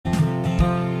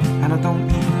And I don't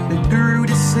need the guru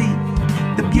to see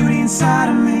the beauty inside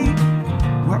of me.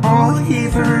 We're all here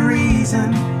for a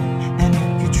reason. And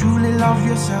if you truly love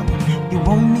yourself, you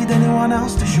won't need anyone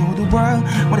else to show the world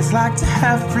what it's like to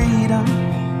have freedom.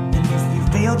 And if you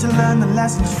fail to learn the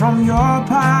lessons from your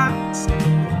past,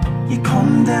 you're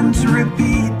condemned to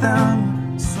repeat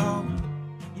them. So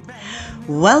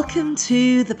welcome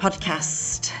to the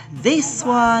podcast. This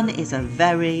one is a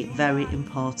very, very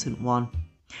important one.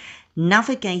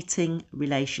 Navigating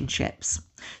relationships.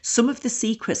 Some of the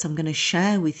secrets I'm going to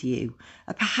share with you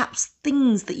are perhaps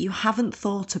things that you haven't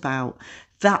thought about,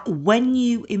 that when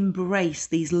you embrace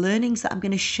these learnings that I'm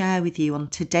going to share with you on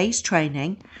today's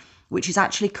training, which is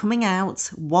actually coming out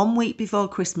 1 week before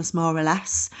Christmas, more or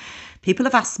less. People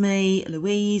have asked me,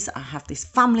 Louise, I have this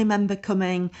family member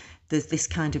coming. There's this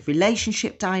kind of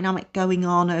relationship dynamic going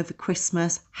on over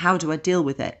Christmas. How do I deal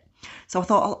with it? So I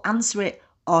thought I'll answer it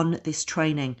on this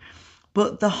training.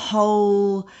 But the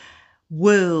whole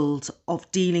world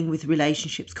of dealing with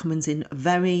relationships comes in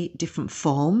very different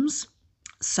forms.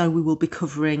 So we will be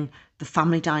covering the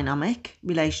family dynamic,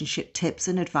 relationship tips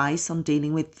and advice on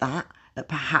dealing with that at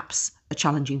perhaps a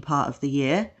challenging part of the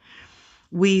year.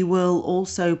 We will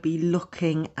also be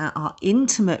looking at our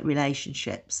intimate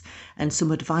relationships and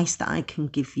some advice that I can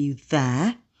give you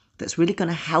there that's really going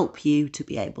to help you to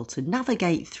be able to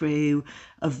navigate through,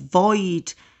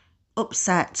 avoid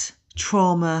upset,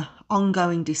 trauma,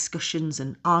 ongoing discussions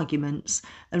and arguments,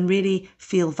 and really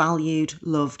feel valued,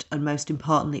 loved, and most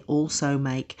importantly, also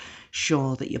make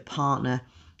sure that your partner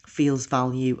feels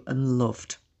valued and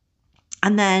loved.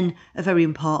 And then a very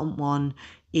important one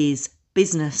is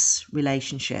business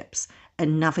relationships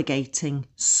and navigating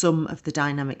some of the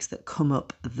dynamics that come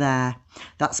up there.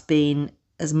 That's been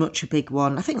as much a big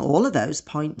one. I think all of those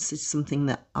points is something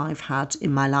that I've had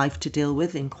in my life to deal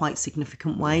with in quite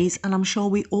significant ways, and I'm sure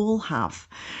we all have.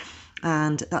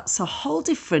 And that's a whole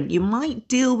different, you might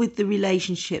deal with the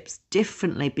relationships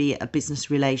differently, be it a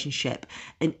business relationship,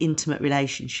 an intimate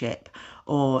relationship,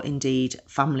 or indeed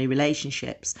family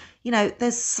relationships. You know,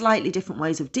 there's slightly different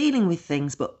ways of dealing with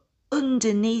things, but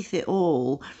underneath it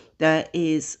all, there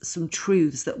is some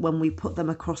truths that when we put them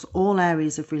across all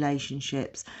areas of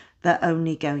relationships, they're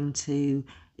only going to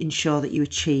ensure that you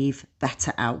achieve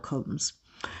better outcomes.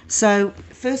 So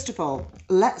first of all,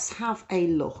 let's have a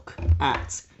look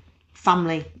at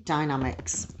family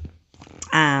dynamics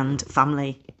and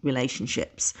family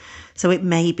relationships. So it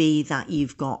may be that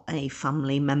you've got a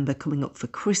family member coming up for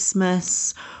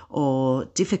Christmas, or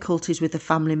difficulties with a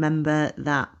family member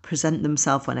that present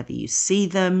themselves whenever you see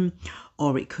them,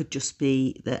 or it could just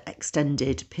be that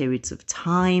extended periods of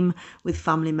time with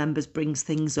family members brings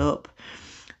things up.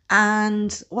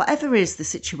 And whatever is the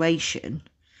situation,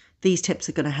 these tips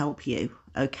are going to help you,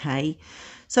 okay?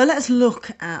 So let's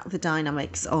look at the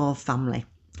dynamics of family.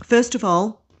 First of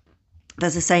all,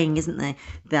 there's a saying, isn't there,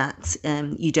 that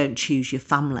you don't choose your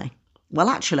family. Well,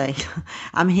 actually,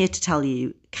 I'm here to tell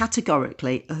you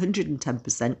categorically,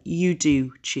 110%, you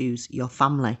do choose your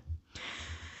family.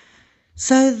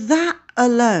 So that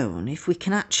alone, if we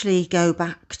can actually go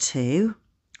back to,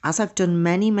 as I've done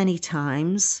many, many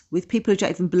times with people who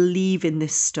don't even believe in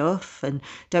this stuff and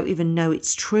don't even know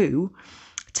it's true,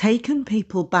 taken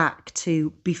people back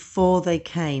to before they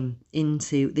came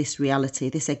into this reality,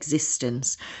 this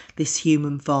existence, this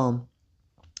human form.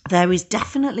 There is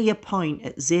definitely a point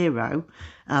at zero,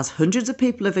 as hundreds of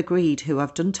people have agreed who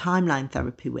I've done timeline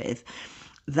therapy with,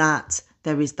 that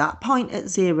there is that point at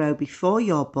zero before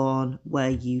you're born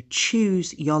where you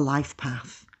choose your life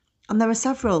path. And there are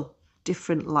several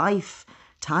different life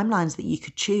timelines that you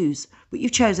could choose, but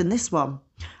you've chosen this one.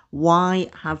 Why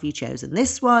have you chosen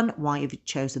this one? Why have you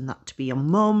chosen that to be your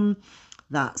mum,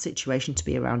 that situation to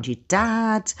be around your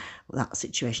dad, that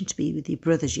situation to be with your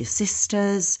brothers, your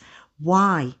sisters?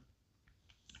 Why?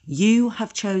 You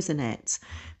have chosen it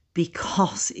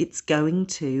because it's going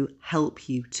to help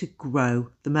you to grow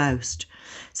the most.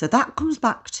 So that comes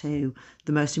back to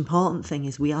the most important thing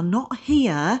is we are not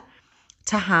here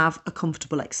to have a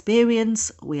comfortable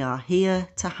experience. We are here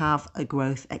to have a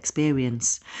growth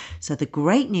experience. So the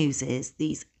great news is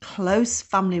these close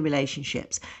family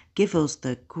relationships give us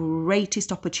the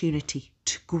greatest opportunity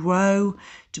to grow,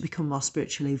 to become more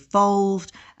spiritually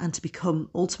evolved, and to become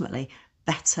ultimately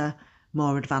better,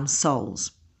 more advanced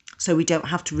souls. So we don't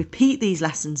have to repeat these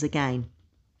lessons again.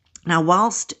 Now,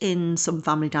 whilst in some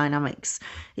family dynamics,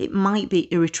 it might be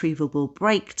irretrievable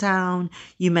breakdown,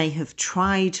 you may have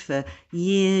tried for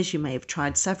years, you may have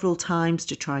tried several times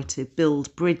to try to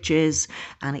build bridges,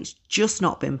 and it's just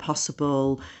not been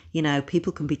possible. You know,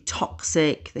 people can be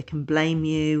toxic, they can blame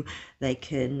you, they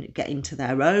can get into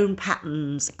their own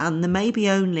patterns, and there may be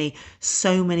only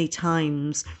so many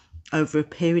times over a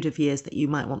period of years that you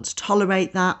might want to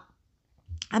tolerate that.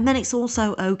 And then it's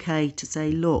also okay to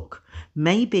say, look,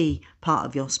 maybe part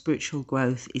of your spiritual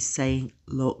growth is saying,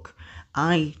 look,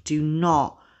 I do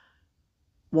not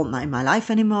want that in my life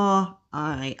anymore.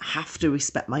 I have to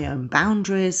respect my own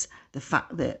boundaries. The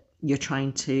fact that you're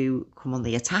trying to come on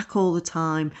the attack all the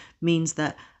time means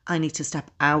that I need to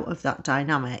step out of that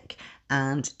dynamic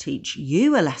and teach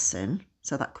you a lesson.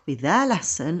 So that could be their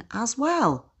lesson as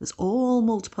well. There's all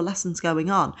multiple lessons going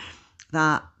on,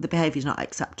 that the behaviour is not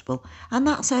acceptable. And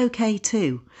that's okay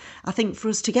too. I think for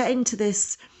us to get into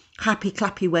this happy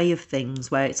clappy way of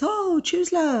things where it's, oh,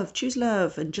 choose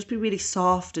love, and just be really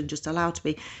soft and just allowed to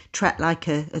be treated like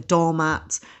a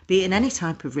doormat, be in any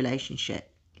type of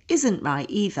relationship, isn't right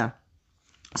either.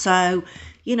 So,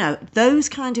 you know, those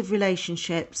kind of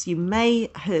relationships you may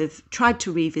have tried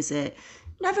to revisit.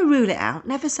 Never rule it out,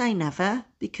 never say never,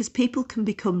 because people can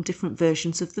become different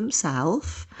versions of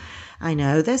themselves. I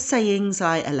know there's sayings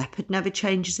like a leopard never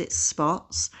changes its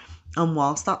spots, and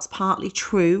whilst that's partly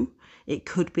true, it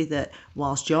could be that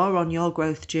whilst you're on your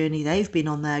growth journey, they've been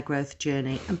on their growth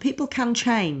journey, and people can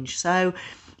change. So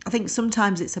I think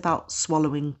sometimes it's about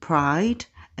swallowing pride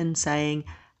and saying,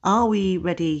 are we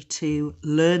ready to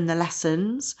learn the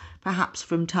lessons, perhaps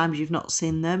from times you've not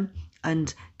seen them,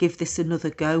 and give this another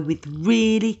go with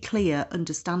really clear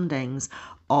understandings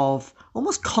of,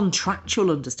 almost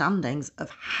contractual understandings of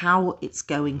how it's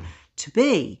going to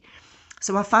be.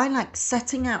 So I find like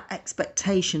setting out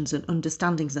expectations and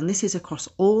understandings, and this is across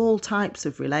all types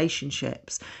of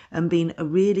relationships, and being a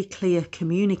really clear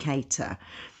communicator,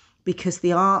 because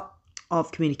the art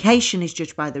of communication is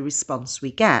judged by the response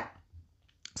we get.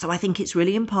 So I think it's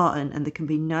really important, and there can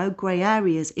be no grey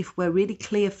areas if we're really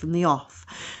clear from the off.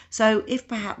 So if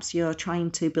perhaps you're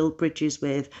trying to build bridges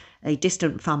with a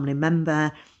distant family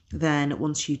member, then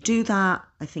once you do that,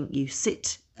 I think you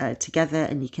sit together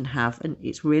and you can have, and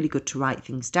it's really good to write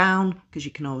things down because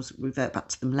you can always revert back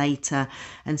to them later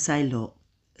and say, look,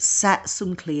 set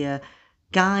some clear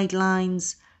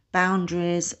guidelines,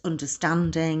 boundaries,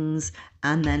 understandings,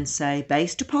 and then say,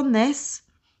 based upon this,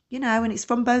 you know, and it's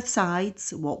from both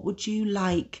sides, what would you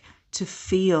like to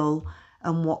feel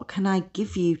and what can I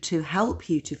give you to help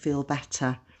you to feel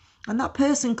better? And that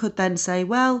person could then say,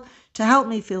 well, to help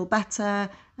me feel better,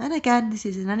 and again, this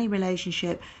is in any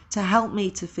relationship, to help me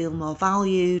to feel more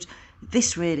valued.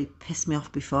 This really pissed me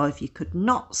off before. If you could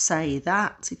not say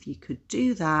that, if you could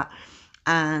do that,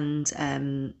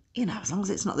 and, you know, as long as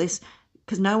it's not this,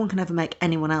 because no one can ever make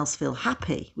anyone else feel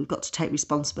happy. We've got to take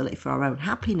responsibility for our own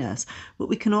happiness. But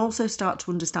we can also start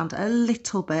to understand a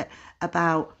little bit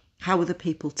about how other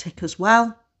people tick as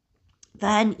well.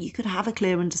 Then you could have a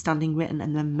clear understanding written,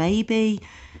 and then maybe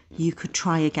you could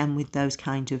try again with those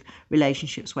kind of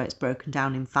relationships where it's broken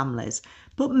down in families.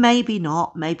 But maybe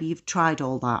not. Maybe you've tried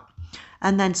all that.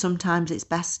 And then sometimes it's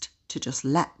best to just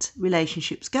let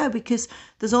relationships go, because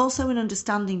there's also an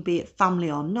understanding, be it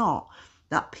family or not,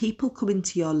 that people come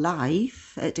into your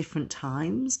life at different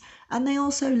times and they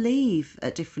also leave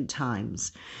at different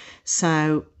times.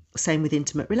 So same with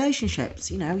intimate relationships.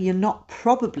 You know, you're not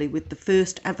probably with the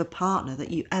first ever partner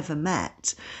that you ever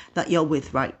met that you're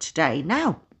with right today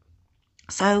now.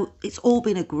 So it's all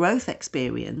been a growth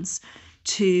experience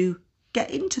to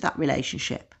get into that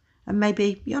relationship. And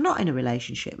maybe you're not in a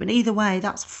relationship. And either way,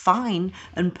 that's fine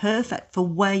and perfect for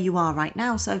where you are right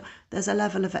now. So there's a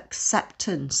level of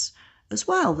acceptance as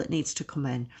well that needs to come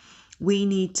in. We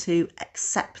need to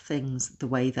accept things the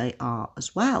way they are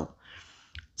as well.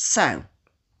 So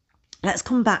let's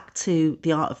come back to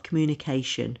the art of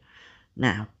communication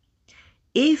now.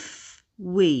 If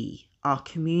we are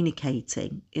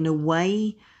communicating in a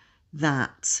way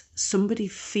that somebody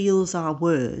feels our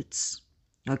words,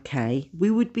 okay,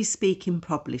 we would be speaking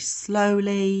probably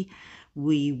slowly,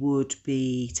 we would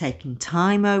be taking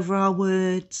time over our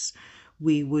words,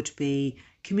 we would be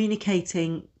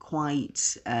communicating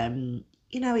quite,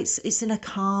 it's in a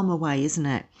calmer way, isn't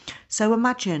it? So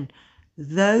imagine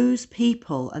those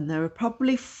people, and there are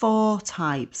probably 4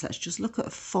 types. Let's just look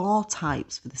at 4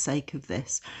 types for the sake of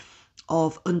this,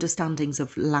 of understandings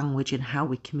of language and how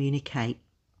we communicate.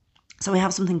 So we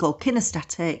have something called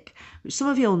kinesthetic, which some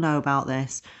of you will know about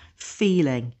this,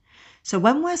 feeling. So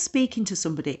when we're speaking to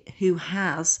somebody who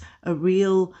has a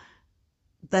real,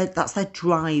 that's their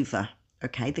driver,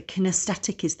 Okay, the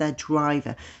kinesthetic is their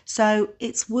driver. So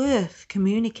it's worth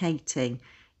communicating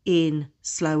in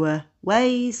slower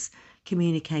ways,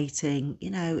 communicating,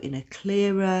 in a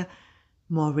clearer,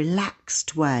 more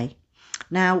relaxed way.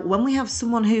 Now, when we have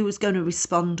someone who is going to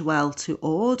respond well to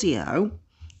audio,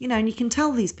 and you can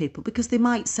tell these people because they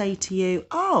might say to you,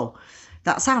 oh,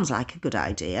 that sounds like a good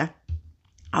idea.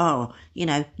 Oh,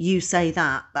 you say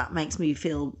that makes me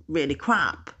feel really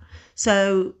crap.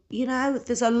 So,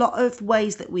 there's a lot of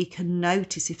ways that we can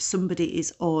notice if somebody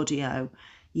is audio.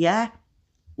 Yeah.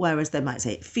 Whereas they might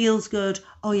say it feels good.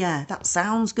 Oh, yeah, that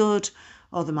sounds good.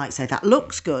 Or they might say that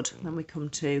looks good. Then we come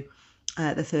to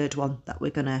the third one that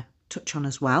we're going to touch on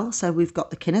as well. So we've got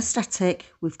the kinesthetic,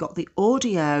 we've got the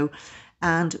audio,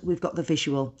 and we've got the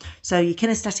visual. So your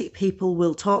kinesthetic people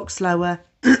will talk slower.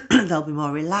 They'll be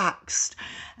more relaxed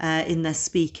in their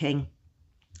speaking,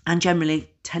 and generally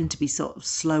tend to be sort of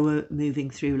slower moving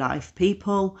through life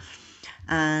people.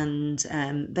 And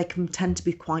they can tend to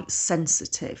be quite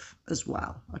sensitive as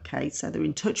well. Okay, so they're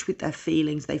in touch with their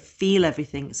feelings, they feel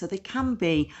everything, so they can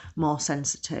be more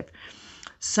sensitive.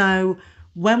 So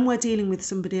when we're dealing with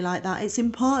somebody like that, it's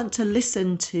important to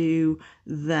listen to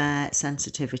their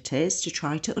sensitivities, to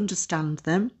try to understand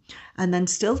them, and then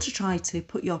still to try to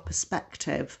put your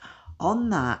perspective on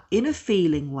that in a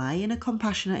feeling way, in a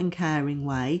compassionate and caring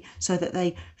way, so that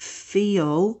they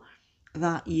feel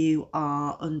that you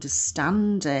are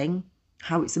understanding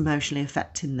how it's emotionally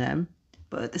affecting them.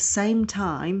 But at the same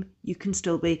time, you can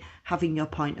still be having your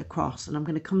point across. And I'm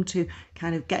going to come to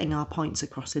kind of getting our points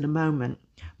across in a moment.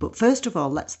 But first of all,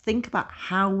 let's think about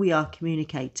how we are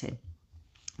communicating.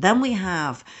 Then we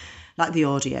have like the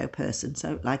audio person.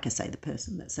 So like I say, the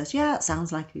person that says, yeah, it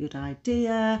sounds like a good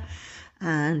idea.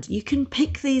 And you can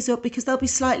pick these up because they'll be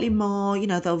slightly more,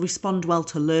 they'll respond well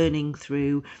to learning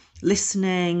through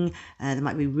listening. They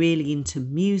might be really into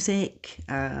music,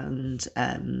 and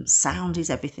sound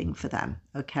is everything for them.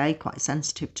 Okay, quite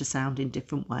sensitive to sound in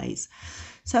different ways.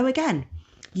 So again,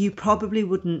 you probably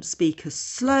wouldn't speak as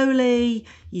slowly.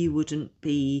 You wouldn't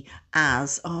be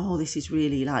as, oh, this is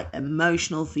really like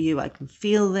emotional for you. I can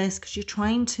feel this, because you're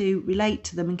trying to relate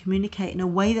to them and communicate in a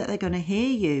way that they're going to hear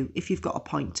you if you've got a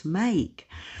point to make.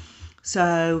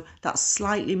 So that's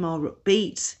slightly more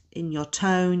upbeat in your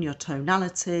tone, your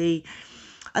tonality.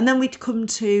 And then we'd come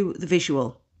to the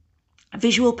visual.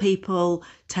 Visual people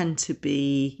tend to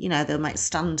be, they might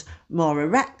stand more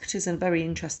erect, is a very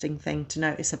interesting thing to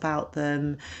notice about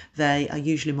them. They are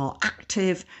usually more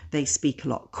active, they speak a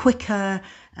lot quicker,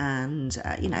 and,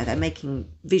 they're making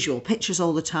visual pictures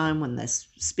all the time when they're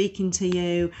speaking to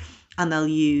you, and they'll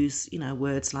use,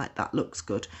 words like that looks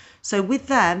good. So with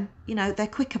them, they're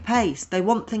quicker paced, they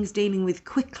want things dealing with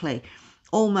quickly.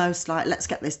 Almost like, let's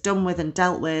get this done with and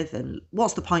dealt with, and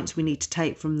what's the points we need to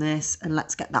take from this, and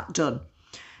let's get that done.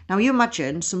 Now you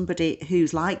imagine somebody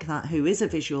who's like that, who is a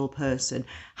visual person,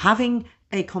 having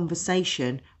a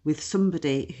conversation with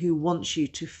somebody who wants you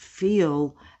to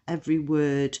feel every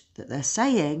word that they're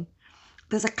saying.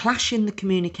 There's a clash in the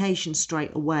communication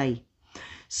straight away.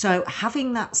 So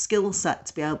having that skill set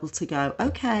to be able to go,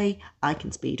 okay, I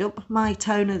can speed up my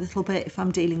tone a little bit if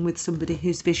I'm dealing with somebody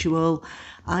who's visual.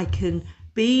 I can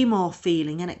be more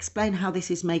feeling and explain how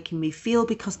this is making me feel,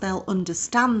 because they'll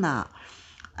understand that,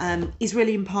 is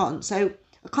really important. So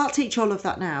I can't teach all of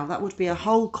that now. That would be a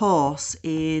whole course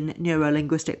in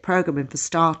neuro-linguistic programming for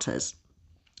starters,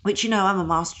 which, I'm a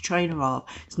master trainer of.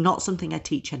 It's not something I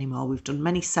teach anymore. We've done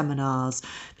many seminars,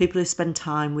 people who spend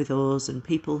time with us and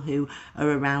people who are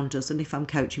around us. And if I'm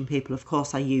coaching people, of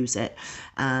course, I use it,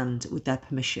 and with their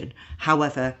permission.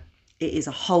 However, it is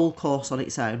a whole course on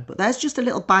its own. But there's just a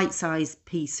little bite-sized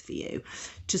piece for you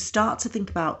to start to think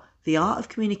about. The art of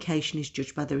communication is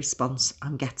judged by the response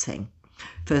I'm getting,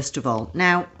 first of all.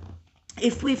 Now,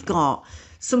 if we've got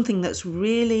something that's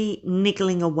really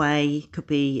niggling away, could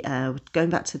be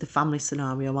going back to the family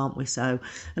scenario, aren't we? So,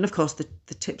 and of course, the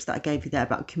tips that I gave you there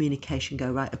about communication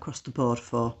go right across the board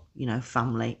for,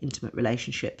 family, intimate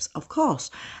relationships, of course,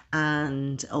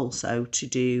 and also to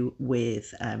do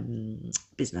with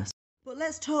business. But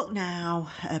let's talk now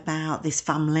about this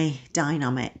family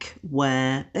dynamic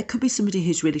where there could be somebody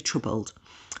who's really troubled.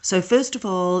 So first of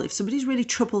all, if somebody's really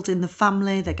troubled in the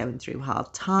family, they're going through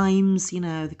hard times,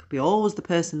 they could be always the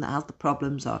person that has the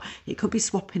problems, or it could be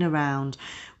swapping around.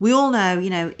 We all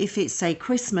know, if it's, say,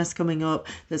 Christmas coming up,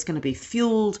 that's going to be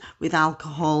fueled with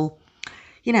alcohol.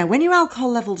 When your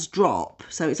alcohol levels drop,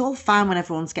 so it's all fine when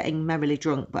everyone's getting merrily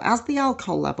drunk, but as the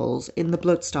alcohol levels in the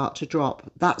blood start to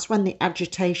drop, that's when the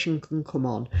agitation can come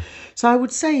on. So I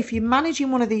would say if you're managing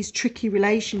one of these tricky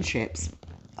relationships,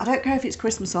 I don't care if it's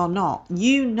Christmas or not,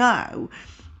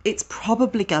 it's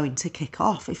probably going to kick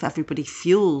off if everybody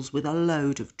fuels with a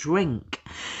load of drink.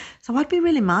 So I'd be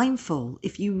really mindful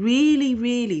if you really,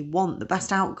 really want the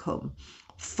best outcome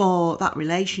for that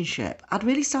relationship. I'd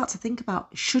really start to think about,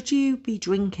 should you be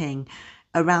drinking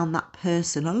around that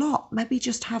person a lot? Maybe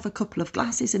just have a couple of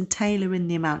glasses and tailor in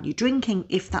the amount you're drinking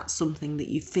if that's something that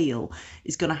you feel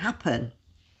is going to happen.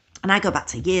 And I go back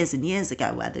to years and years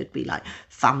ago where there'd be like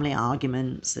family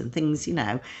arguments and things,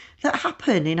 that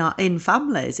happen in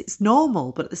families. It's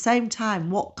normal, but at the same time,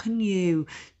 what can you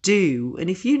do? And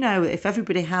if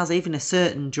everybody has even a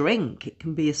certain drink, it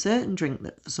can be a certain drink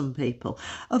that for some people,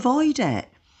 avoid it.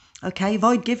 Okay,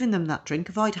 avoid giving them that drink,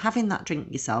 avoid having that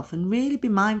drink yourself, and really be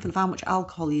mindful of how much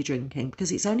alcohol you're drinking,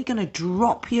 because it's only going to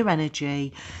drop your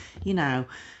energy.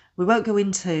 We won't go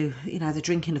into, the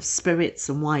drinking of spirits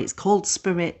and why it's called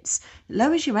spirits. It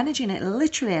lowers your energy and it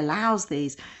literally allows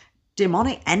these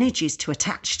demonic energies to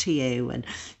attach to you and,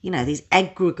 these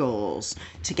egregores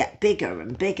to get bigger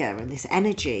and bigger, and this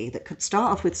energy that could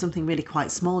start off with something really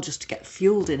quite small just to get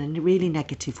fueled in a really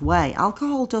negative way.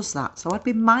 Alcohol does that. So I'd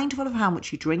be mindful of how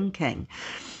much you're drinking.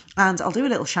 And I'll do a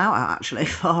little shout out actually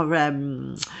for,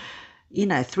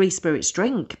 Three Spirits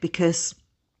Drink, because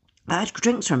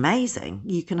drinks are amazing.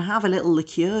 You can have a little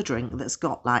liqueur drink that's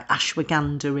got like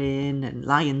ashwagandha in and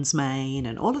lion's mane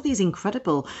and all of these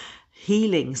incredible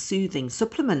healing, soothing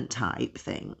supplement type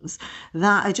things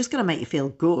that are just going to make you feel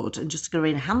good and just going to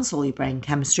enhance all your brain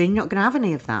chemistry, and you're not going to have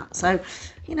any of that. So,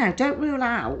 don't rule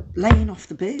out laying off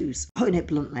the booze, putting it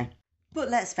bluntly. But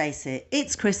let's face it,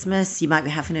 it's Christmas, you might be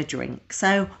having a drink.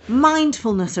 So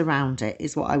mindfulness around it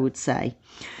is what I would say.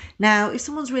 Now, if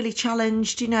someone's really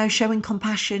challenged, showing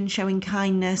compassion, showing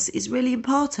kindness is really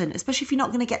important, especially if you're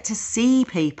not going to get to see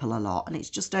people a lot and it's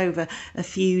just over a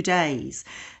few days.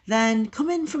 Then come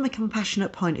in from a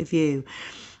compassionate point of view.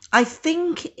 I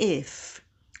think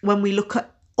when we look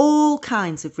at all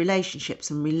kinds of relationships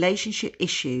and relationship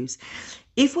issues,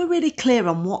 if we're really clear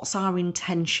on what's our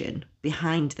intention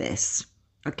behind this,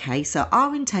 okay, so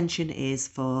our intention is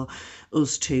for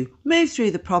us to move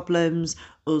through the problems,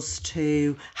 us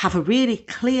to have a really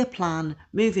clear plan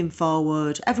moving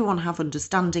forward, everyone have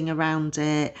understanding around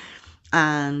it,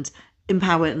 and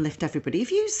empower and lift everybody.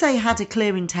 If you had a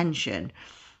clear intention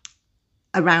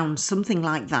around something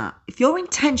like that, if your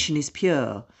intention is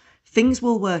pure, things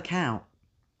will work out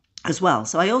as well.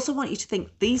 So I also want you to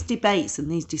think these debates and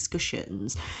these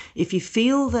discussions, if you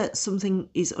feel that something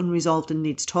is unresolved and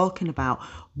needs talking about,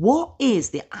 what is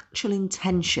the actual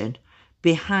intention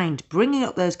behind bringing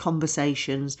up those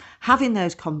conversations, having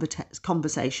those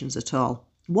conversations at all?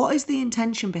 What is the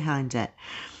intention behind it?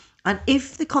 And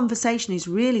if the conversation is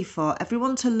really for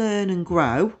everyone to learn and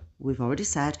grow, we've already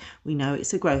said we know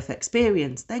it's a growth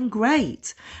experience, then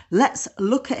great. Let's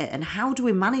look at it and how do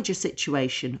we manage a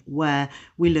situation where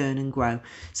we learn and grow?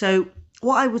 So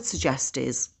what I would suggest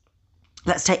is,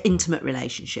 let's take intimate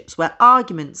relationships where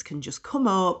arguments can just come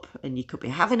up and you could be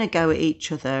having a go at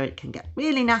each other. It can get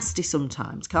really nasty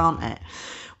sometimes, can't it?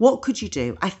 What could you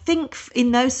do? I think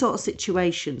in those sort of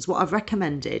situations, what I've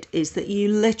recommended is that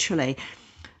you literally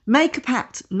make a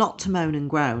pact not to moan and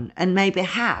groan, and maybe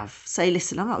say,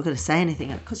 listen, I'm not going to say anything,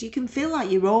 because you can feel like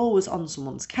you're always on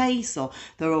someone's case or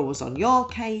they're always on your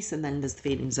case, and then there's the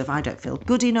feelings of I don't feel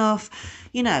good enough,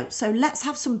 so let's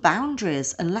have some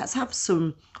boundaries and let's have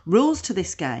some rules to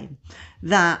this game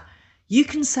that you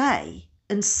can say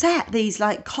and set these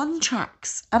like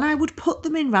contracts, and I would put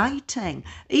them in writing,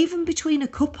 even between a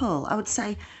couple. I would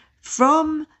say,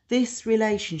 from this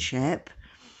relationship,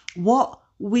 what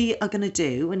we are going to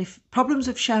do, and if problems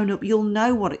have shown up, you'll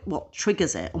know what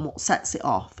triggers it and what sets it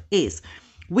off, is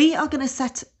we are going to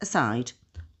set aside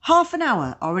half an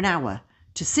hour or an hour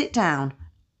to sit down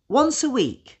once a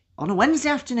week on a Wednesday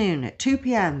afternoon at 2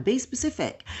 p.m, be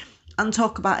specific, and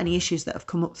talk about any issues that have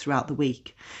come up throughout the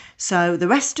week. So the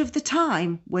rest of the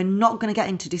time, we're not going to get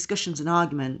into discussions and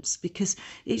arguments, because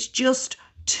it's just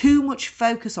too much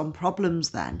focus on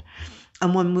problems then.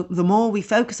 And the more we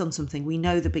focus on something, we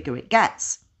know the bigger it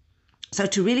gets. So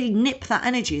to really nip that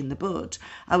energy in the bud,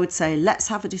 I would say, let's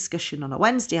have a discussion on a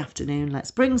Wednesday afternoon.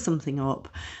 Let's bring something up,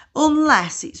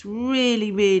 unless it's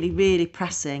really, really, really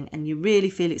pressing and you really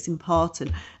feel it's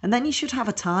important. And then you should have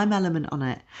a time element on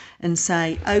it and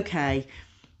say, okay,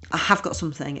 I have got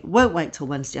something. It won't wait till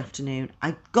Wednesday afternoon.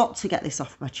 I've got to get this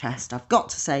off my chest. I've got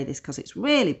to say this because it's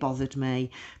really bothered me.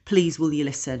 Please, will you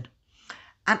listen?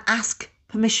 And ask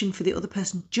permission for the other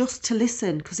person just to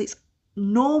listen, because it's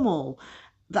normal.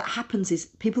 That happens is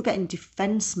people get in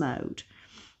defense mode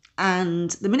And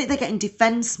the minute they get in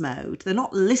defense mode, they're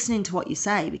not listening to what you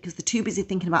say because they're too busy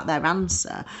thinking about their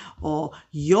answer, or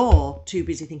you're too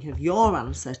busy thinking of your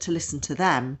answer to listen to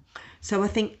them. So I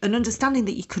think an understanding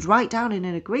that you could write down in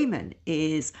an agreement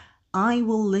is, I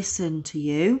will listen to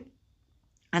you.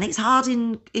 And it's hard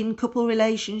in couple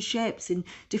relationships, in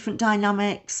different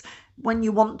dynamics, when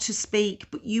you want to speak,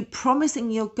 but you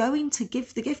promising you're going to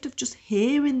give the gift of just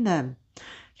hearing them.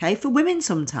 Okay, for women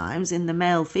sometimes in the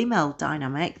male-female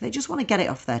dynamic, they just want to get it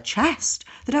off their chest.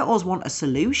 They don't always want a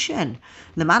solution. And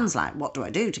the man's like, what do I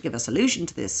do to give a solution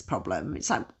to this problem? It's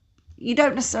like, you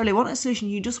don't necessarily want a solution,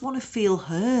 you just want to feel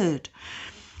heard.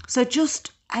 So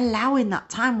just allowing that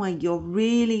time where you're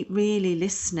really, really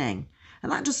listening.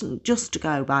 And that doesn't just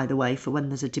go, by the way, for when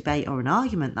there's a debate or an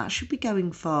argument. That should be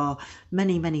going for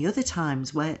many, many other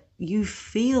times where you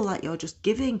feel like you're just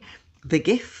giving the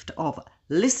gift of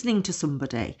listening to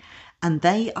somebody and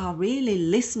they are really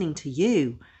listening to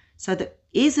you. So that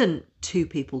isn't two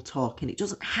people talking. It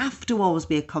doesn't have to always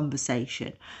be a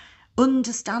conversation.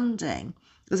 Understanding,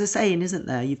 there's a saying, isn't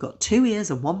there? You've got 2 ears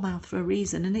and 1 mouth for a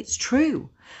reason. And it's true.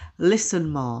 Listen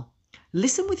more.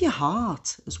 Listen with your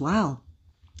heart as well.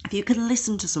 If you can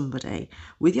listen to somebody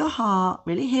with your heart,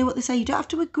 really hear what they say, you don't have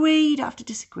to agree, you don't have to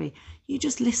disagree. You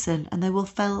just listen and they will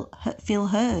feel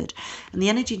heard and the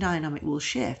energy dynamic will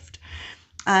shift.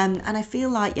 And I feel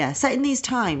like, setting these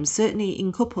times, certainly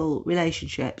in couple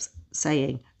relationships,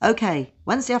 saying, okay,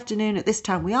 Wednesday afternoon at this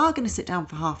time, we are going to sit down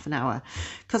for half an hour.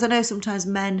 Because I know sometimes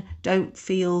men don't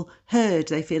feel heard.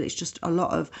 They feel it's just a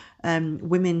lot of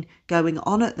women going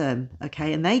on at them,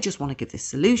 okay, and they just want to give this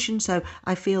solution. So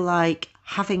I feel like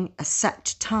having a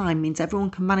set time means everyone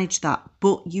can manage that.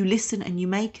 But you listen and you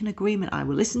make an agreement. I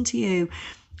will listen to you,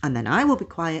 and then I will be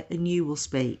quiet and you will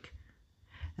speak.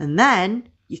 And then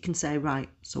you can say, right,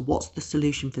 so what's the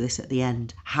solution for this at the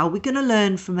end? How are we going to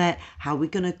learn from it? How are we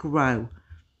going to grow?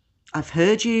 I've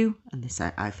heard you, and they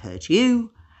say, I've heard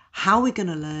you. How are we going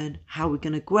to learn? How are we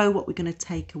going to grow? What we're going to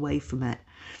take away from it?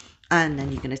 And then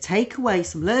you're going to take away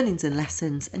some learnings and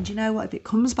lessons. And you know what? If it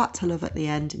comes back to love at the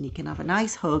end and you can have a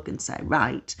nice hug and say,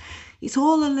 right, it's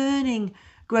all a learning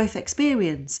growth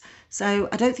experience. So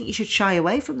I don't think you should shy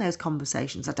away from those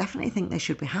conversations. I definitely think they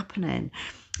should be happening.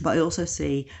 But I also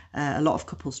see a lot of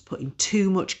couples putting too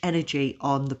much energy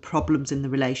on the problems in the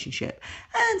relationship.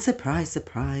 And surprise,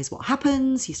 surprise, what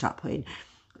happens? You start putting,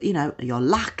 your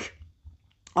lack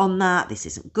on that. This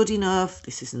isn't good enough.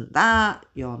 This isn't that.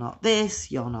 You're not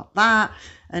this. You're not that.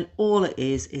 And all it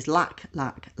is lack,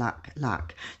 lack, lack,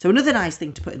 lack. So another nice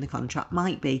thing to put in the contract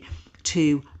might be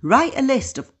to write a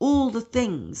list of all the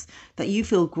things that you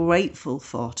feel grateful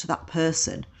for to that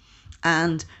person.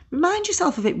 And remind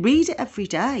yourself of it. Read it every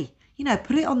day.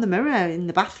 Put it on the mirror in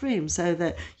the bathroom so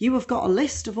that you have got a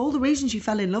list of all the reasons you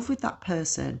fell in love with that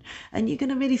person. And you're going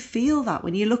to really feel that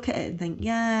when you look at it and think,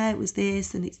 yeah, it was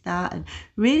this and it's that. And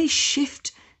really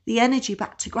shift the energy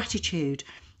back to gratitude.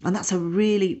 And that's a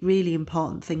really, really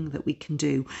important thing that we can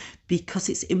do, because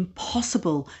it's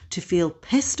impossible to feel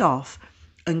pissed off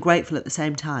and grateful at the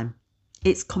same time.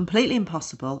 It's completely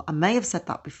impossible. I may have said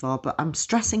that before, but I'm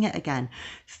stressing it again.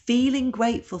 Feeling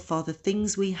grateful for the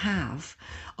things we have,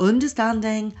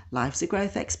 understanding life's a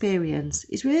growth experience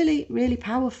is really, really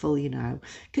powerful,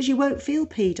 because you won't feel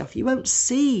peed off. You won't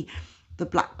see the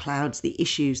black clouds, the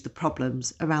issues, the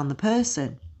problems around the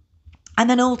person. And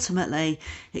then ultimately,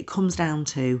 it comes down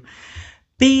to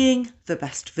being the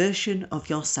best version of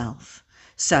yourself.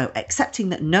 So accepting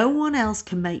that no one else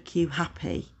can make you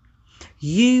happy.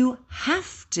 You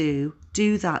have to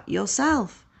do that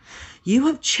yourself. You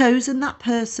have chosen that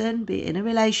person, be it in a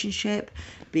relationship,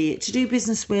 be it to do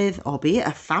business with, or be it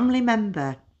a family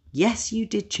member. Yes, you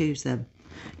did choose them.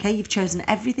 Okay, you've chosen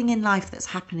everything in life that's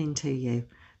happening to you.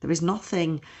 There is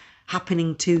nothing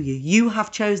happening to you. You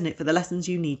have chosen it for the lessons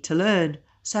you need to learn.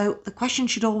 So the question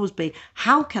should always be,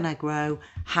 how can I grow?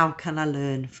 How can I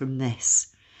learn from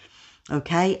this?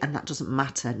 Okay, and that doesn't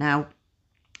matter. Now,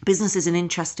 business is an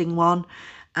interesting one.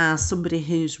 As somebody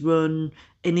who's run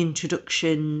an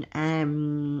introduction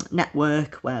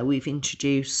network where we've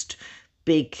introduced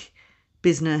big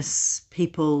business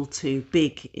people to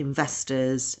big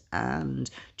investors and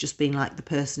just being like the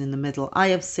person in the middle, I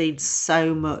have seen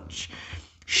so much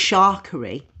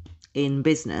sharkery in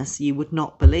business you would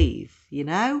not believe.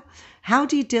 How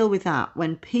do you deal with that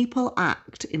when people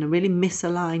act in a really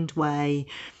misaligned way?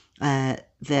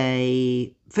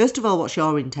 First of all, what's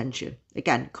your intention?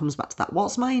 Again, it comes back to that.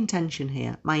 What's my intention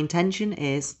here? My intention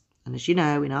is, and as you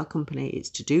know, in our company, it's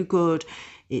to do good.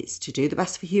 It's to do the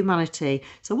best for humanity.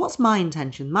 So what's my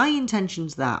intention? My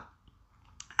intention's that.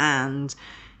 And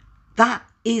that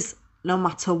is no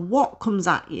matter what comes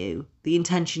at you, the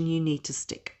intention you need to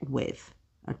stick with.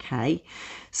 Okay,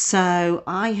 so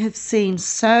I have seen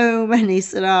so many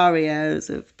scenarios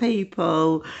of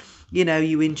people,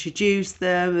 you introduce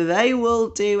them, they will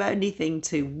do anything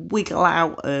to wiggle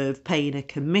out of paying a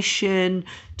commission,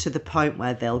 to the point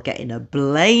where they'll get in a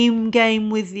blame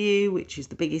game with you, which is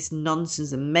the biggest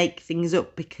nonsense, and make things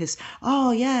up because,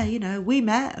 oh yeah, we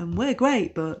met and we're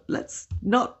great, but let's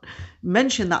not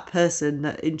mention that person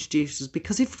that introduced us,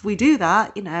 because if we do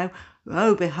that,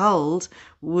 oh behold,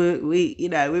 we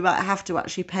might have to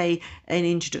actually pay an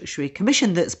introductory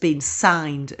commission that's been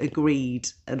signed, agreed,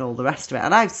 and all the rest of it.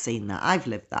 And I've seen that, I've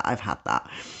lived that, I've had that.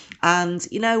 And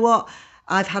you know what?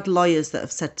 I've had lawyers that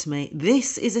have said to me,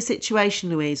 this is a situation,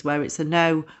 Louise, where it's a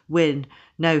no win,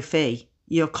 no fee.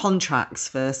 Your contracts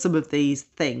for some of these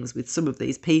things with some of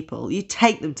these people, you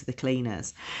take them to the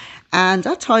cleaners. And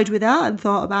I toyed with that and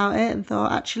thought about it and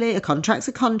thought, actually, a contract's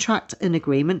a contract, an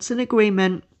agreement's an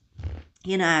agreement.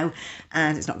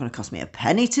 And it's not going to cost me a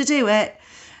penny to do it.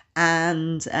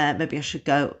 And maybe I should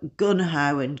go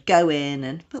gun-ho and go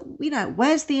in. But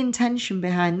where's the intention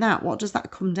behind that? What does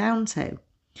that come down to?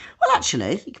 Well,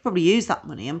 actually, you could probably use that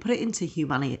money and put it into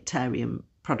humanitarian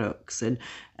products and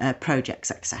projects,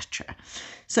 etc.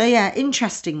 So yeah,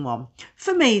 interesting one.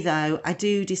 For me though, I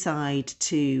do decide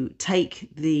to take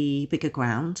the bigger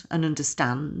ground and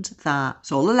understand that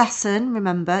it's all a lesson.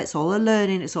 Remember, it's all a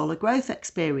learning, it's all a growth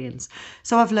experience.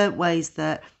 So I've learnt ways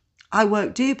that I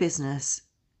won't do business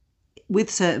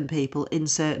with certain people in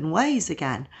certain ways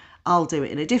again. I'll do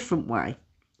it in a different way.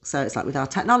 So it's like with our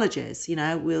technologies,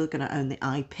 we're going to own the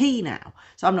IP now.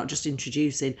 So I'm not just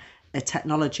introducing a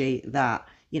technology that,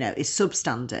 is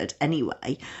substandard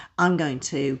anyway. I'm going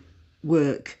to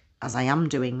work, as I am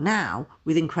doing now,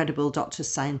 with incredible doctors,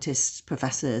 scientists,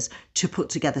 professors to put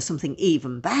together something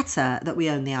even better that we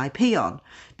own the IP on,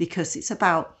 because it's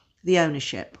about the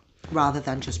ownership rather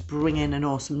than just bringing an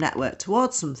awesome network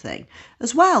towards something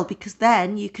as well, because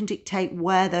then you can dictate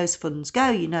where those funds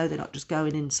go. They're not just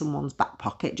going in someone's back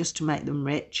pocket just to make them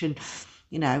rich and,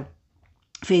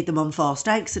 feed them on 4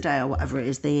 steaks a day or whatever it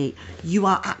is they eat. You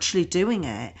are actually doing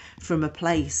it from a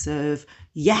place of,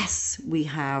 yes, we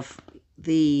have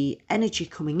the energy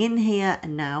coming in here,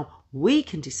 and now we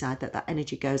can decide that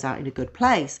energy goes out in a good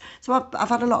place. So I've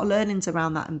had a lot of learnings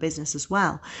around that in business as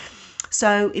well.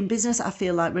 So in business, I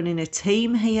feel like running a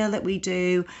team here that we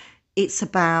do, it's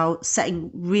about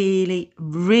setting really,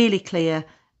 really clear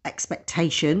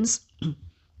expectations.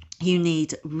 You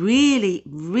need really,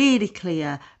 really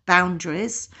clear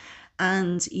boundaries,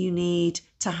 and you need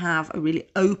to have a really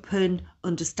open,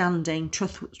 understanding,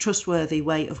 trustworthy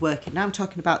way of working. Now I'm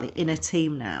talking about the inner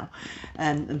team now,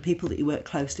 and people that you work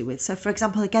closely with. So for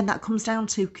example, again, that comes down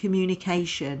to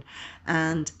communication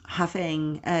and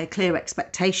having clear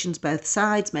expectations both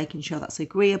sides, making sure that's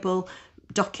agreeable,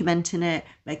 documenting it,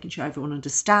 making sure everyone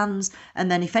understands. And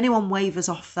then if anyone wavers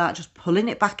off that, just pulling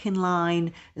it back in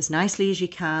line as nicely as you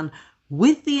can,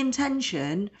 with the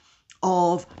intention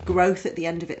of growth at the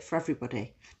end of it for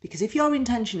everybody. Because if your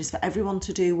intention is for everyone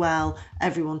to do well,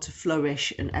 everyone to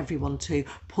flourish, and everyone to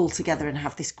pull together and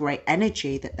have this great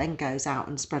energy that then goes out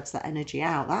and spreads that energy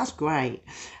out, that's great.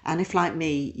 And if, like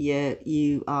me,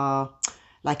 you are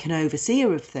like an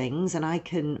overseer of things, and I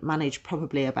can manage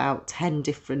probably about 10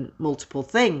 different multiple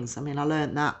things. I mean, I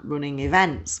learned that running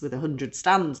events with 100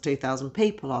 stands, 2,000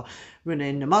 people, or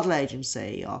running a model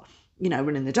agency, or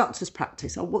running the doctor's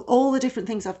practice, or all the different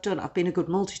things I've done. I've been a good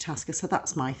multitasker, so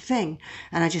that's my thing.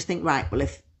 And I just think, right, well,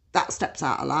 if that steps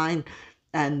out of line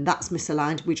and that's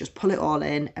misaligned, we just pull it all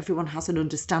in. Everyone has an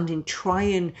understanding, try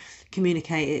and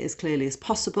communicate it as clearly as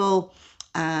possible.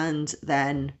 And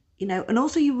then, and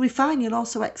also you refine, you'll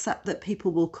also accept that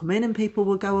people will come in and people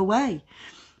will go away.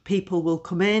 People will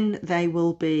come in, they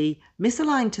will be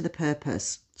misaligned to the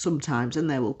purpose sometimes, and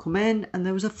they will come in, and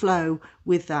there was a flow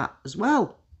with that as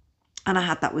well. And I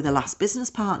had that with a last business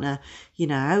partner,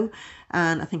 and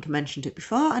I think I mentioned it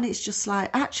before, and it's just like,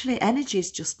 actually, energy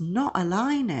is just not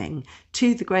aligning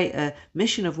to the greater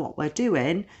mission of what we're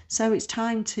doing. So it's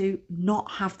time to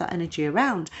not have that energy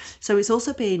around. So it's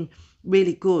also been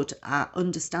really good at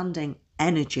understanding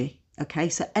energy. Okay,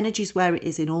 so energy is where it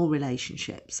is in all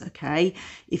relationships. Okay,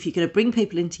 if you're going to bring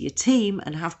people into your team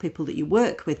and have people that you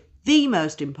work with, the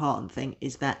most important thing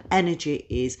is that energy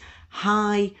is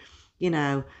high,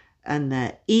 and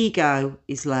their ego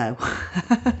is low.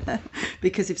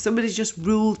 Because if somebody's just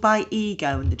ruled by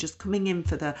ego and they're just coming in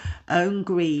for their own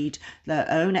greed, their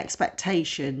own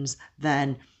expectations,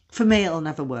 then for me it'll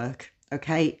never work.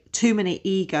 Okay, too many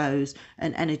egos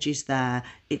and energies there,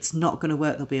 it's not going to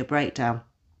work. There'll be a breakdown.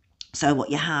 So what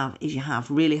you have is you have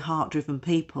really heart-driven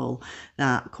people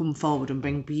that come forward and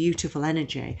bring beautiful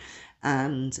energy,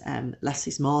 and less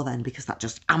is more then, because that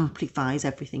just amplifies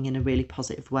everything in a really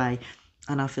positive way.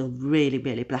 And I feel really,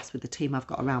 really blessed with the team I've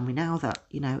got around me now that,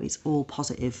 you know, it's all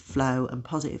positive flow and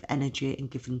positive energy and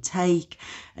give and take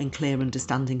and clear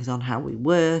understandings on how we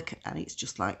work. And it's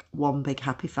just like one big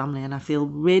happy family. And I feel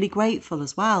really grateful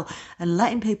as well. And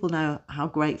letting people know how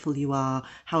grateful you are,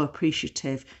 how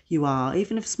appreciative you are,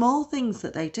 even of small things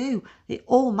that they do, it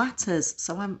all matters.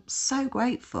 So I'm so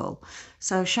grateful.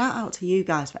 So shout out to you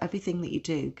guys for everything that you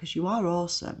do, because you are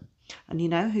awesome and you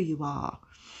know who you are.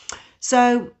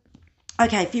 So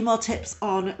okay, a few more tips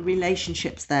on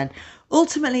relationships then.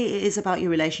 Ultimately, it is about your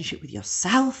relationship with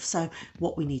yourself. So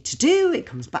what we need to do, it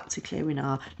comes back to clearing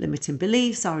our limiting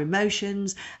beliefs, our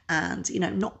emotions, and, you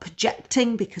know, not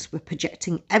projecting, because we're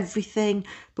projecting everything,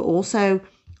 but also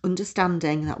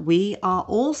understanding that we are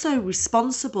also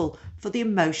responsible for the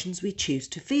emotions we choose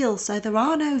to feel. So there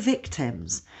are no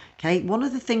victims. Okay, one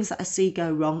of the things that I see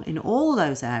go wrong in all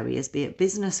those areas, be it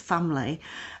business, family,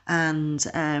 and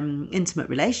intimate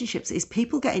relationships, is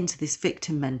people get into this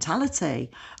victim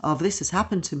mentality of this has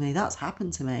happened to me, that's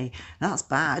happened to me, that's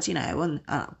bad, you know,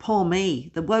 and poor me,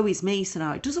 the woe is me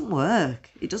scenario. It doesn't work.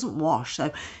 It doesn't wash.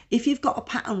 So if you've got a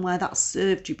pattern where that's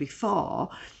served you before,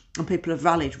 and people have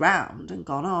rallied round and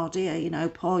gone, oh dear, you know,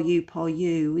 poor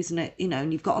you, isn't it? You know,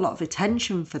 and you've got a lot of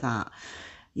attention for that.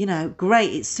 You know,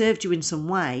 great, it served you in some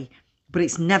way, but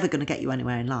it's never going to get you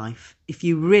anywhere in life. If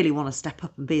you really want to step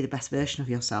up and be the best version of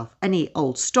yourself, any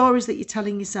old stories that you're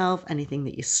telling yourself, anything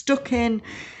that you're stuck in,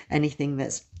 anything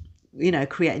that's, you know,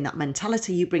 creating that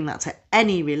mentality, you bring that to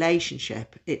any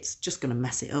relationship, it's just going to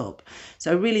mess it up.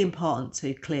 So really important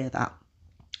to clear that.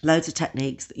 Loads of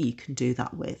techniques that you can do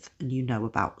that with, and you know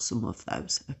about some of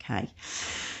those, okay?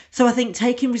 So I think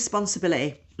taking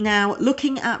responsibility. Now,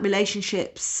 looking at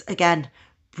relationships, again,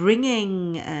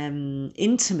 bringing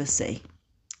intimacy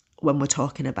when we're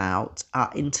talking about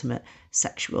our intimate,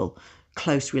 sexual,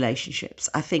 close relationships.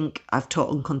 I think I've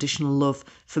taught unconditional love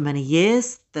for many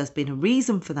years. There's been a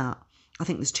reason for that. I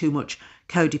think there's too much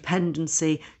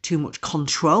codependency, too much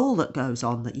control that goes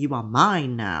on, that you are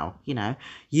mine now, you know,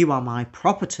 you are my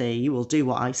property, you will do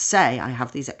what I say, I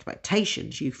have these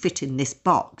expectations, you fit in this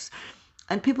box.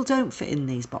 And people don't fit in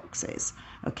these boxes,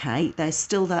 okay? They're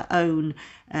still their own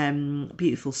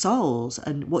beautiful souls.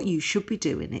 And what you should be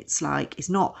doing, it's like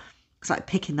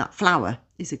picking that flower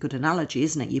is a good analogy,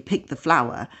 isn't it? You pick the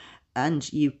flower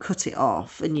and you cut it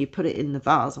off and you put it in the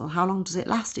vase. Well, how long does it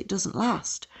last? It doesn't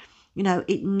last. You know,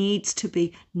 it needs to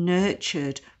be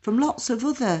nurtured from lots of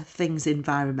other things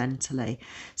environmentally.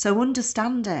 So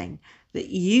understanding that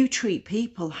you treat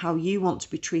people how you want to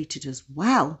be treated as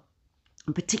well,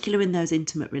 in particular in those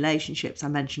intimate relationships, I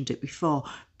mentioned it before,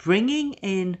 bringing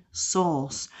in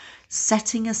source,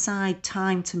 setting aside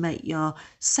time to make your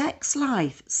sex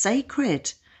life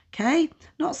sacred, okay?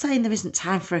 Not saying there isn't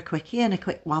time for a quickie and a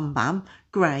quick wham bam,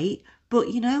 great. But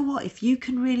you know what, if you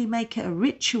can really make it a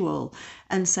ritual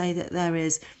and say that there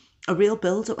is a real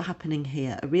build-up happening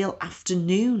here, a real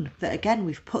afternoon, that again,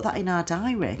 we've put that in our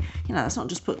diary. You know, let's not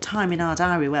just put time in our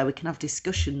diary where we can have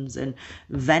discussions and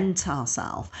vent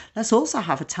ourselves. Let's also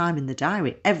have a time in the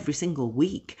diary every single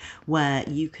week where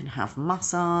you can have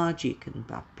massage, you can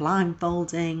have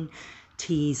blindfolding,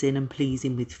 teasing and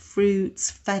pleasing with fruits,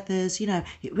 feathers. You know,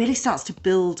 it really starts to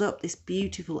build up this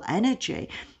beautiful energy.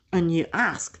 And you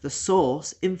ask the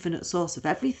source, infinite source of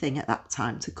everything at that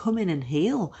time, to come in and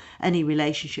heal any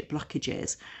relationship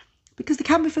blockages. Because they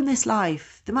can be from this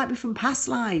life, they might be from past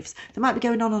lives, they might be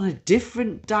going on a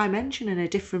different dimension in a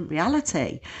different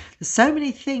reality. There's so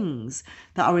many things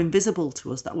that are invisible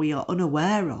to us that we are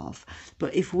unaware of.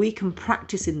 But if we can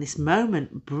practice in this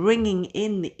moment, bringing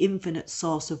in the infinite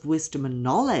source of wisdom and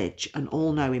knowledge and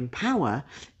all-knowing power,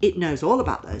 it knows all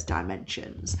about those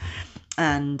dimensions.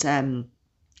 And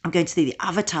I'm going to see the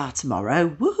Avatar tomorrow.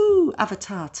 Woohoo!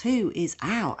 Avatar 2 is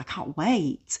out. I can't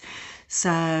wait.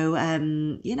 So,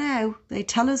 you know, they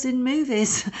tell us in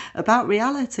movies about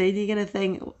reality, and you're going to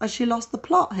think, has she lost the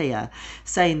plot here?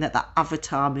 Saying that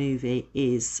Avatar movie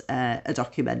is a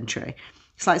documentary.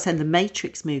 It's like saying the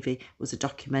Matrix movie was a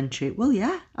documentary. Well,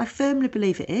 yeah, I firmly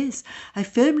believe it is. I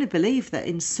firmly believe that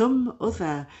in some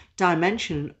other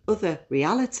dimension, other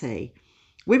reality,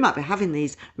 we might be having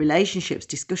these relationships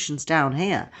discussions down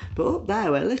here, but up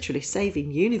there we're literally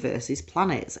saving universes,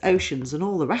 planets, oceans and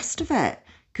all the rest of it,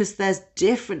 because there's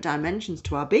different dimensions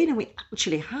to our being, and we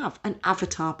actually have an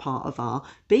avatar part of our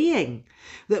being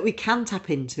that we can tap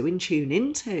into and tune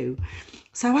into.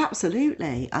 So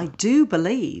absolutely, I do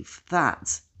believe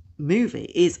that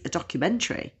movie is a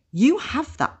documentary. You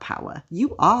have that power.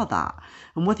 You are that.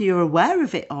 And whether you're aware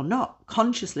of it or not,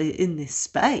 consciously in this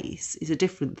space is a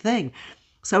different thing.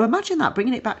 So imagine that,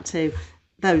 bringing it back to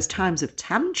those times of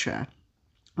Tantra,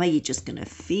 where you're just going to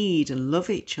feed and love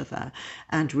each other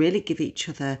and really give each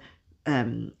other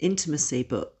intimacy,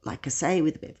 but like I say,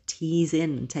 with a bit of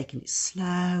teasing and taking it slow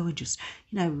and just,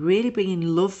 really bringing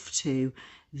love to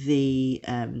the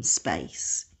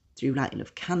space through lighting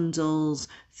of candles,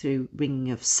 through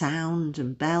ringing of sound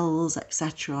and bells,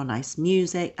 etc., or nice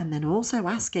music, and then also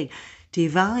asking,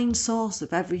 divine source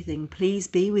of everything, please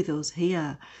be with us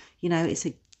here. It's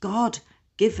a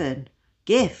God-given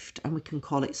gift, and we can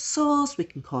call it source, we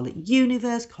can call it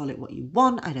universe, call it what you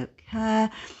want, I don't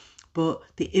care. But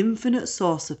the infinite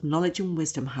source of knowledge and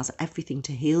wisdom has everything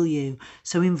to heal you.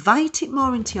 So invite it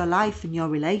more into your life and your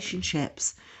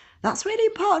relationships. That's really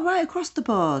important right across the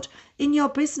board. In your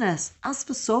business, ask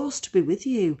for source to be with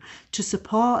you, to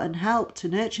support and help to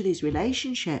nurture these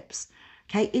relationships.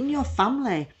 Okay, in your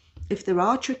family, if there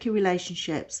are tricky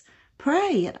relationships,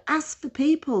 pray and ask for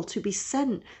people to be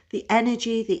sent the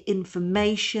energy, the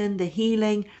information, the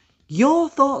healing. Your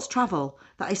thoughts travel.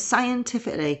 That is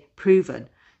scientifically proven.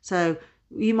 So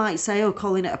you might say, oh,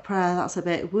 calling it a prayer, that's a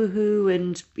bit woohoo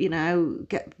and,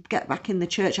 get back in the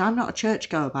church. I'm not a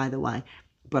churchgoer, by the way,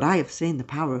 but I have seen the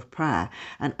power of prayer,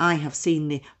 and I have seen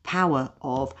the power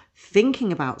of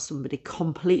thinking about somebody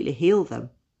completely heal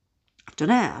them. I've done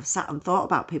it. I've sat and thought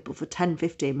about people for 10,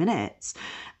 15 minutes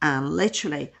and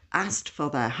literally asked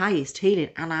for their highest healing,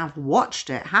 and I've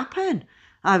watched it happen.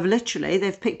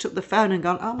 They've picked up the phone and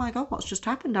gone, oh my God, what's just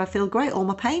happened? I feel great. All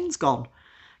my pain's gone.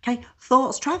 Okay,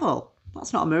 thoughts travel.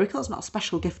 That's not a miracle. It's not a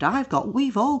special gift I've got.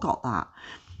 We've all got that.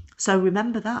 So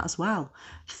remember that as well.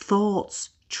 Thoughts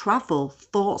travel.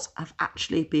 Thoughts have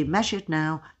actually been measured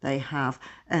now. They have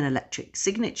an electric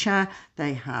signature.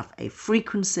 They have a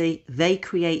frequency. They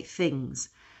create things.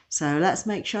 So let's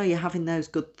make sure you're having those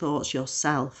good thoughts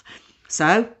yourself.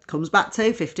 So comes back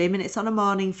to 15 minutes on a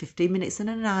morning, 15 minutes in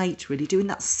a night, really doing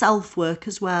that self-work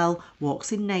as well,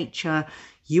 walks in nature.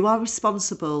 You are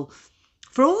responsible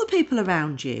for all the people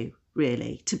around you,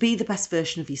 really, to be the best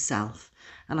version of yourself.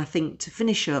 And I think to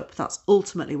finish up, that's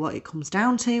ultimately what it comes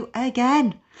down to.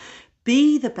 Again,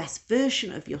 be the best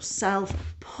version of yourself.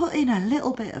 Put in a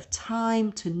little bit of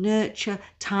time to nurture,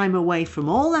 time away from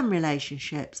all them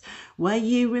relationships where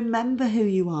you remember who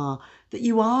you are, that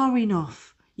you are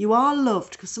enough, you are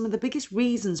loved. Because some of the biggest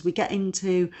reasons we get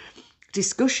into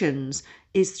discussions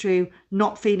is through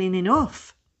not feeling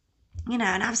enough. And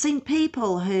I've seen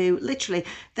people who literally,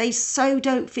 they so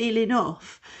don't feel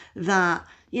enough that,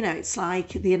 it's like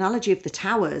the analogy of the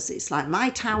towers. It's like my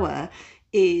tower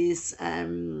is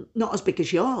not as big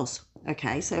as yours.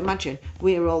 Okay, so imagine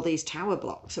we're all these tower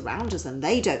blocks around us and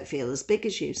they don't feel as big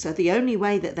as you. So the only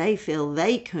way that they feel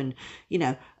they can,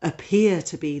 appear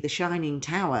to be the shining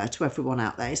tower to everyone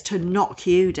out there is to knock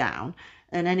you down,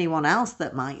 and anyone else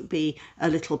that might be a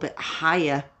little bit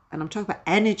higher. And I'm talking about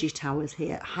energy towers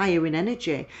here, higher in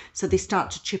energy. So they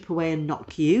start to chip away and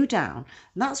knock you down.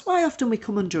 And that's why often we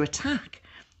come under attack.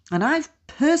 And I've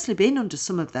personally been under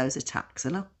some of those attacks,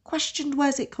 and I've questioned,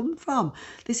 where's it come from?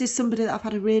 This is somebody that I've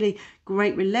had a really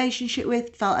great relationship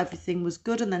with, felt everything was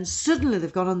good, and then suddenly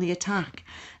they've gone on the attack.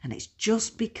 And it's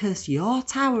just because your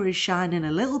tower is shining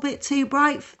a little bit too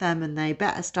bright for them, and they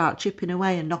better start chipping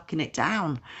away and knocking it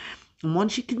down. And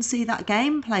once you can see that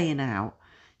game playing out,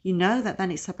 you know that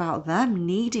then it's about them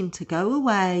needing to go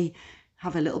away,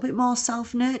 have a little bit more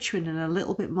self-nurturing and a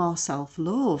little bit more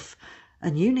self-love.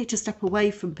 And you need to step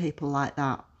away from people like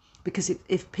that. Because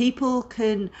if people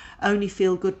can only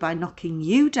feel good by knocking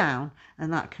you down,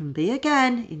 and that can be,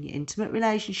 again, in your intimate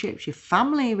relationships, your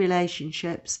family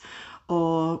relationships,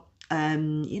 or,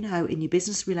 in your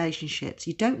business relationships,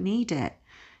 you don't need it.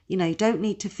 You don't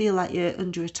need to feel like you're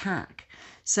under attack.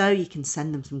 So you can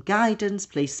send them some guidance.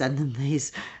 Please send them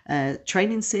these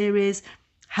training series.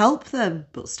 Help them,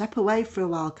 but step away for a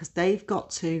while, because they've got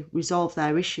to resolve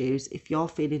their issues if you're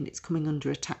feeling it's coming under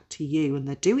attack to you and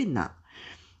they're doing that.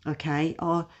 Okay,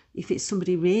 or if it's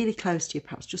somebody really close to you,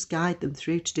 perhaps just guide them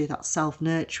through to do that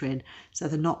self-nurturing so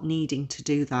they're not needing to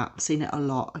do that. I've seen it a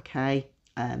lot, okay,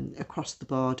 across the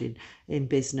board in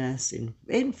business,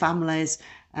 in families,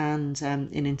 and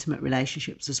in intimate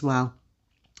relationships as well.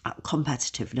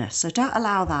 Competitiveness. So don't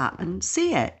allow that, and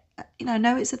see it.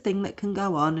 Know it's a thing that can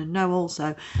go on, and know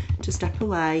also to step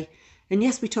away. And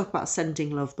yes, we talk about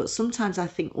sending love, but sometimes I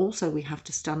think also we have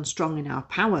to stand strong in our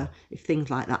power if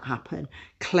things like that happen.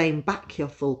 Claim back your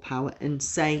full power and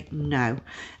say no.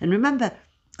 And remember,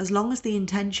 as long as the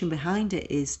intention behind it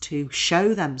is to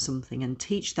show them something and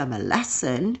teach them a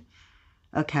lesson,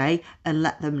 okay, and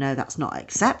let them know that's not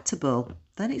acceptable,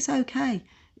 then it's okay.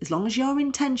 As long as your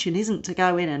intention isn't to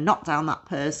go in and knock down that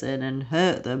person and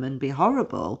hurt them and be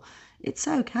horrible, it's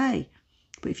okay.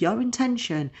 But if your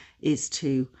intention is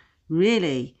to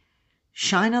really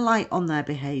shine a light on their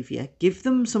behaviour, give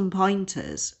them some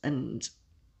pointers and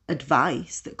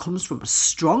advice that comes from a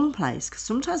strong place, because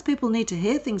sometimes people need to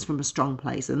hear things from a strong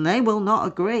place and they will not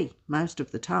agree most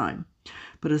of the time.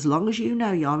 But as long as you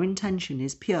know your intention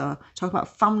is pure, talk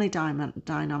about family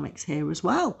dynamics here as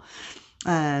well.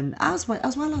 As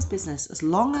well as business, as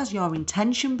long as your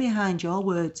intention behind your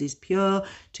words is pure,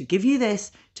 to give you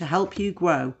this, to help you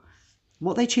grow,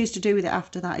 what they choose to do with it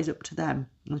after that is up to them.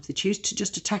 And if they choose to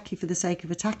just attack you for the sake of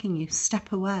attacking you,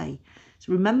 step away.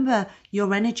 So remember,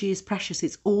 your energy is precious.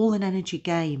 It's all an energy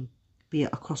game, be it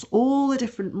across all the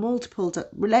different multiple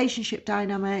relationship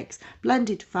dynamics,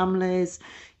 blended families,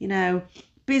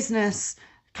 business,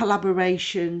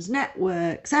 collaborations,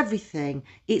 networks, everything.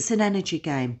 It's an energy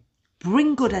game.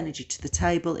 Bring good energy to the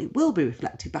table. It will be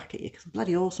reflected back at you because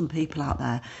bloody awesome people out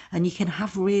there. And you can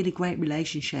have really great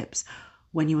relationships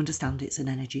when you understand it's an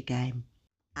energy game.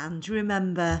 And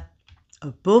remember,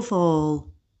 above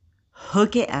all,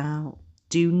 hug it out.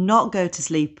 Do not go to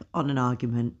sleep on an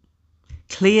argument.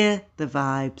 Clear the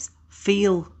vibes.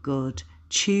 Feel good.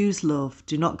 Choose love.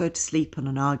 Do not go to sleep on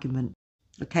an argument.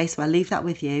 Okay, so I leave that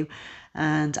with you.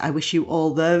 And I wish you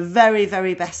all the very,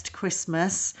 very best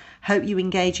Christmas. Hope you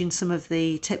engage in some of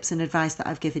the tips and advice that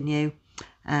I've given you.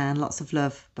 And lots of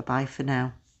love. Bye-bye for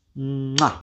now. Mwah.